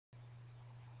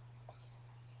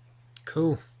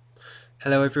Cool.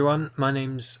 Hello everyone, my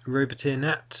name's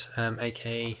Nat,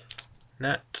 aka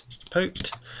Nat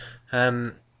Poked,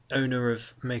 owner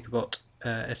of makerbot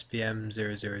SBM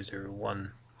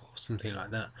 0001 or something like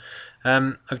that.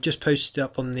 I've just posted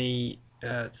up on the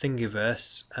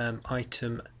thingiverse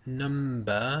item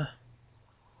number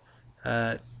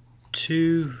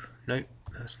 2, no,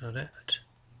 that's not it.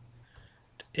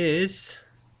 It is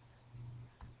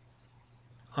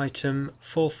item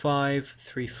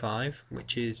 4535,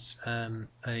 which is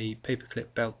a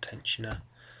paperclip belt tensioner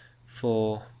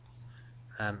for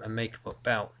a makerbot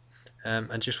belt.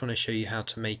 I just want to show you how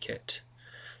to make it.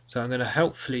 So I'm going to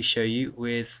helpfully show you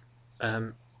with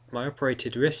my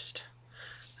operated wrist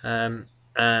and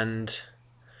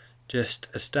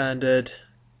just a standard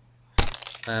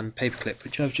paperclip,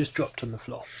 which I've just dropped on the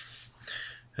floor.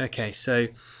 Okay, so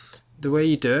the way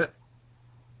you do it,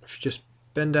 if you just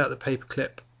bend out the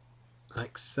paperclip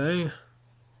like so,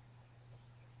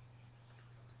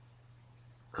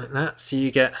 like that, so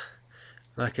you get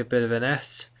like a bit of an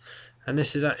S, and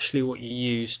this is actually what you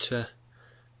use to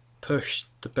push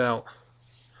the belt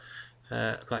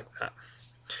like that.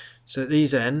 So at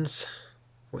these ends,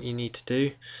 what you need to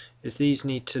do is these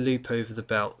need to loop over the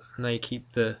belt and they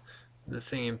keep the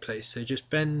thing in place. So just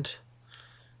bend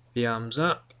the arms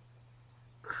up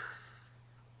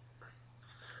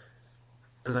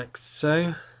like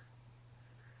so,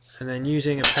 and then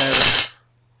using a pair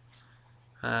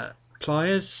of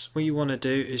pliers, what you want to do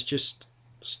is just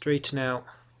straighten out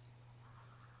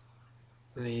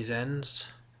these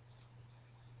ends.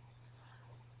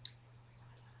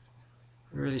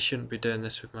 I really shouldn't be doing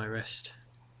this with my wrist.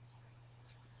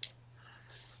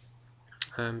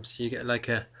 So you get like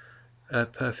a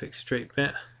perfect straight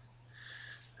bit,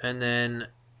 and then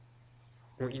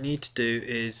what you need to do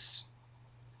is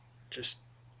just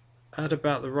add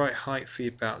about the right height for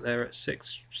your belt. They're at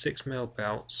 6mm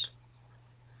belts,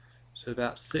 so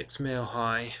about 6mm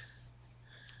high.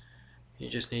 You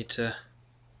just need to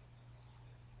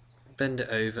bend it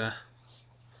over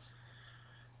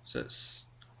so it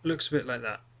looks a bit like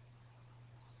that.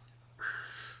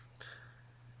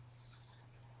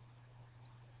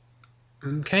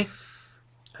 Okay,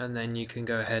 and then you can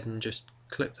go ahead and just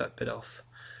clip that bit off,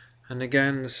 and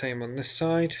again the same on this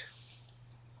side.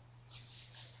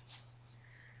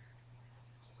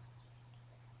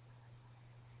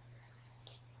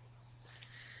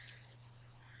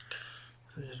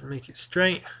 So just make it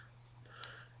straight,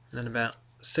 and then about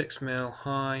 6mm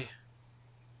high,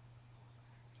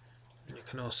 and you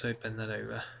can also bend that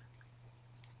over.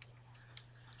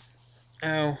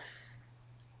 Ow.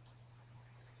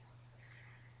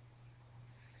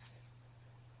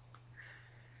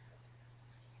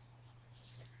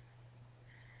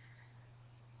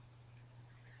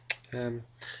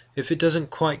 If it doesn't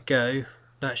quite go,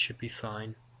 that should be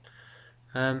fine.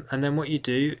 And then what you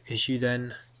do is you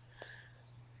then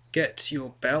get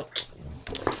your belt.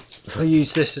 So I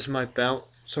use this as my belt.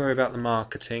 Sorry about the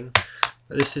marketing,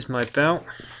 but this is my belt.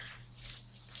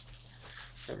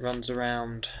 It runs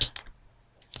around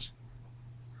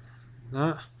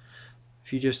that.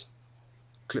 If you just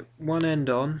clip one end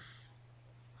on,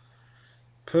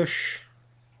 push,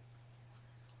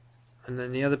 and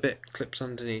then the other bit clips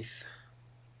underneath.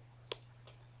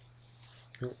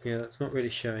 Oh, yeah, that's not really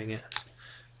showing it,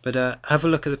 but have a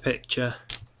look at the picture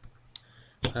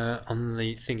on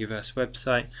the Thingiverse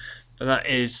website. But that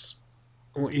is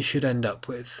what you should end up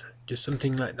with, just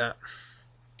something like that.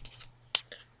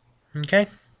 Okay,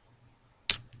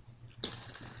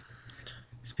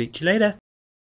 speak to you later.